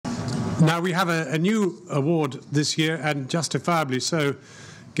Now, we have a new award this year, and justifiably so,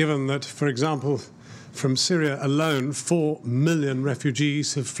 given that, for example, from Syria alone, 4 million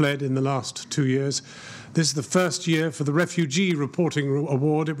refugees have fled in the last 2 years. This is the first year for the Refugee Reporting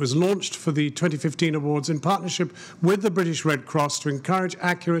Award. It was launched for the 2015 awards in partnership with the British Red Cross to encourage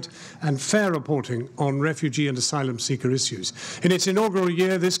accurate and fair reporting on refugee and asylum seeker issues. In its inaugural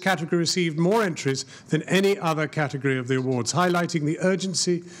year, this category received more entries than any other category of the awards, highlighting the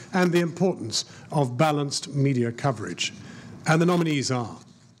urgency and the importance of balanced media coverage. And the nominees are: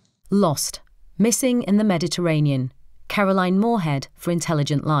 Lost, Missing in the Mediterranean, Caroline Moorhead for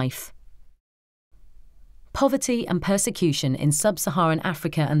Intelligent Life. Poverty and persecution in sub-Saharan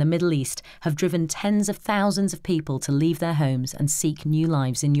Africa and the Middle East have driven tens of thousands of people to leave their homes and seek new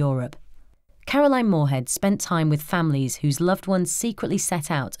lives in Europe. Caroline Moorhead spent time with families whose loved ones secretly set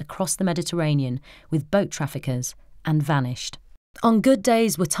out across the Mediterranean with boat traffickers and vanished. On good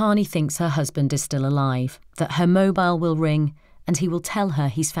days, Watani thinks her husband is still alive, that her mobile will ring, and he will tell her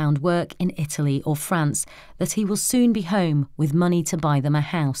he's found work in Italy or France, that he will soon be home with money to buy them a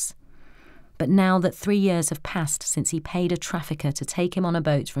house. But now that 3 years have passed since he paid a trafficker to take him on a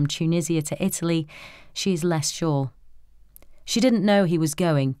boat from Tunisia to Italy, she is less sure. She didn't know he was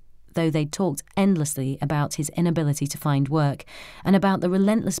going, though they'd talked endlessly about his inability to find work and about the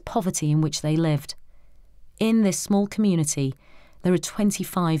relentless poverty in which they lived. In this small community, there are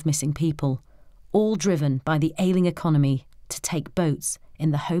 25 missing people, all driven by the ailing economy to take boats in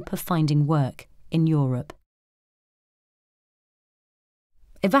the hope of finding work in Europe.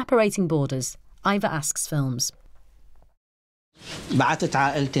 Evaporating Borders, Iva Asks Films. بعتت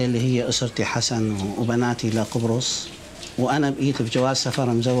عائلتي اللي هي أسرتي حسن وبناتي لقبرص، وأنا بقيت بجواز سفر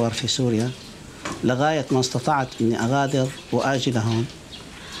مزور في سوريا لغاية ما استطعت إني أغادر وآجي لهون.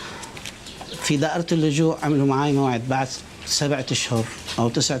 في دائرة اللجوء عملوا معي موعد بعد 7 أشهر أو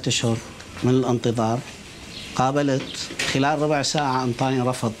 9 أشهر من الانتظار. قابلت خلال ربع ساعة أنطاني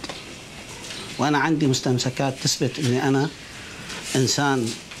رفض، وأنا عندي مستمسكات تثبت إني أنا إنسان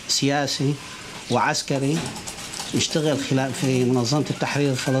سياسي وعسكري يشتغل في منظمة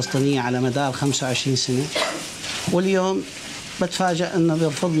التحرير الفلسطينية على مدار 25 سنة، واليوم بتفاجأ إنه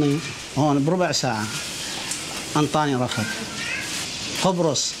بيرفضني هون بربع ساعة. أنطاني رفض.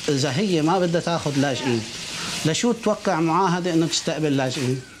 قبرص إذا هي ما بدها تاخذ لاجئين، لشو توقع معاهدة إنه تستقبل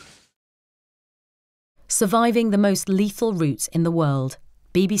لاجئين؟ Surviving the most lethal routes in the world,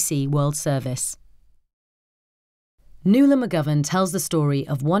 BBC World Service. Nuala McGovern tells the story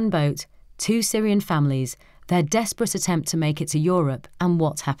of one boat, 2 Syrian families, their desperate attempt to make it to Europe and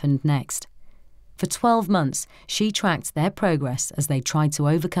what happened next. For 12 months, she tracked their progress as they tried to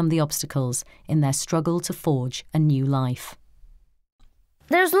overcome the obstacles in their struggle to forge a new life.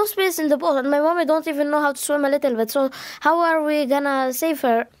 There's no space in the boat, and my mommy don't even know how to swim a little bit. So how are we gonna save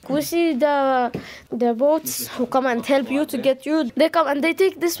her? We see the boats who come and help you to get you. They come and they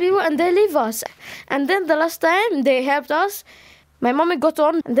take these people and they leave us. And then the last time they helped us, my mommy got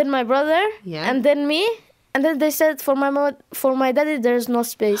on, and then my brother, and then me, and then they said for my daddy there's no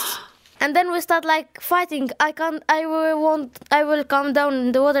space. And then we start like fighting. I will come down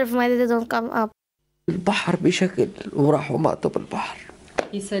in the water if my daddy don't come up. البحر بشكل وراحوا ماتوا بالبحر.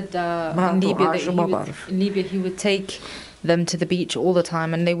 He said in Libya he would take them to the beach all the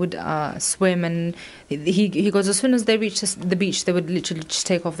time, and they would swim, and he goes, as soon as they reached the beach they would literally just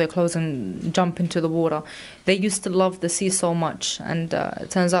take off their clothes and jump into the water. They used to love the sea so much, and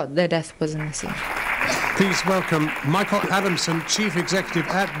it turns out their death was in the sea. Please welcome Michael Adamson, Chief Executive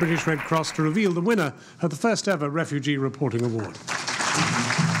at British Red Cross, to reveal the winner of the first ever Refugee Reporting Award.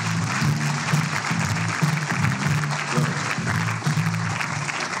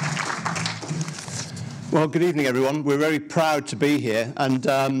 Well, good evening, everyone. We're very proud to be here, and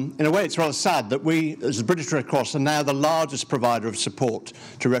in a way it's rather sad that we, as the British Red Cross, are now the largest provider of support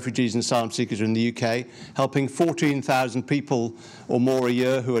to refugees and asylum seekers in the UK, helping 14,000 people or more a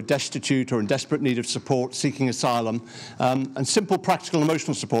year who are destitute or in desperate need of support, seeking asylum, and simple, practical,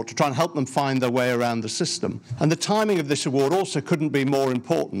 emotional support to try and help them find their way around the system. And the timing of this award also couldn't be more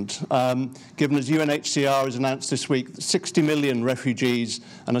important, given as UNHCR has announced this week 60 million refugees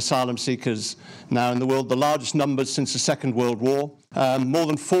and asylum seekers now in the world, the largest numbers since the Second World War. More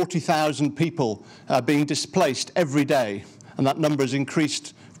than 40,000 people are being displaced every day, and that number has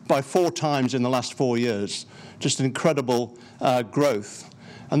increased by 4 times in the last 4 years. Just an incredible growth.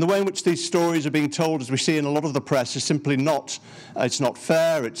 And the way in which these stories are being told, as we see in a lot of the press, is simply not, it's not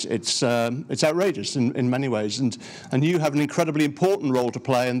fair, it's outrageous in many ways. And you have an incredibly important role to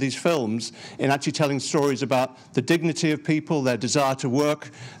play in these films in actually telling stories about the dignity of people, their desire to work,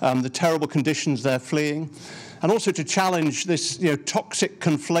 the terrible conditions they're fleeing. and also to challenge this toxic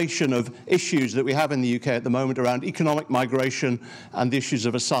conflation of issues that we have in the UK at the moment around economic migration and the issues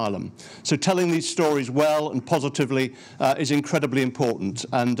of asylum. So telling these stories well and positively is incredibly important,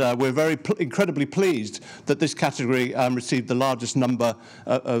 and we're incredibly pleased that this category received the largest number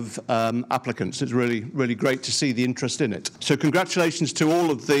of applicants. It's really, really great to see the interest in it. So congratulations to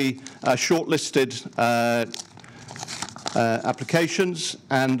all of the shortlisted applications,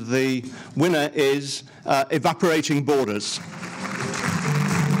 and the winner is Evaporating Borders.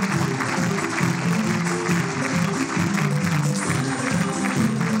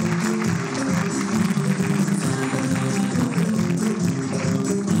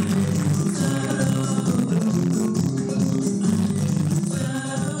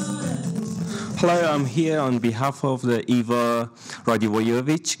 Hello, I'm here on behalf of Eva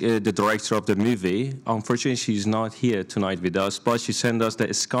Radivojevic, the director of the movie. Unfortunately, she's not here tonight with us, but she sent us the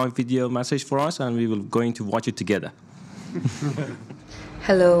Skype video message for us, and we will going to watch it together.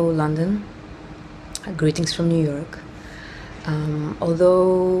 Hello, London. Greetings from New York.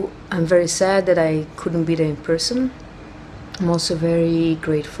 Although I'm very sad that I couldn't be there in person, I'm also very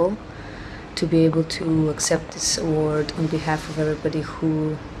grateful to be able to accept this award on behalf of everybody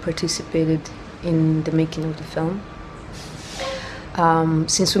who participated in the making of the film.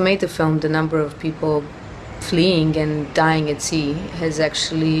 Since we made the film, the number of people fleeing and dying at sea has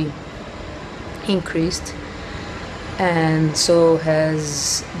actually increased, and so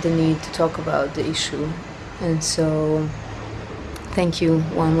has the need to talk about the issue. And so thank you,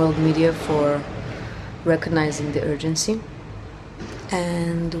 One World Media, for recognizing the urgency,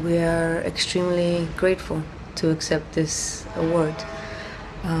 and we are extremely grateful to accept this award.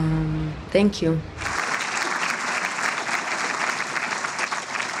 Thank you.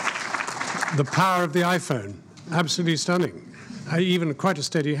 The power of the iPhone, absolutely stunning. Even quite a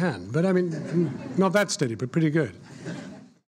steady hand, but I mean, not that steady, but pretty good.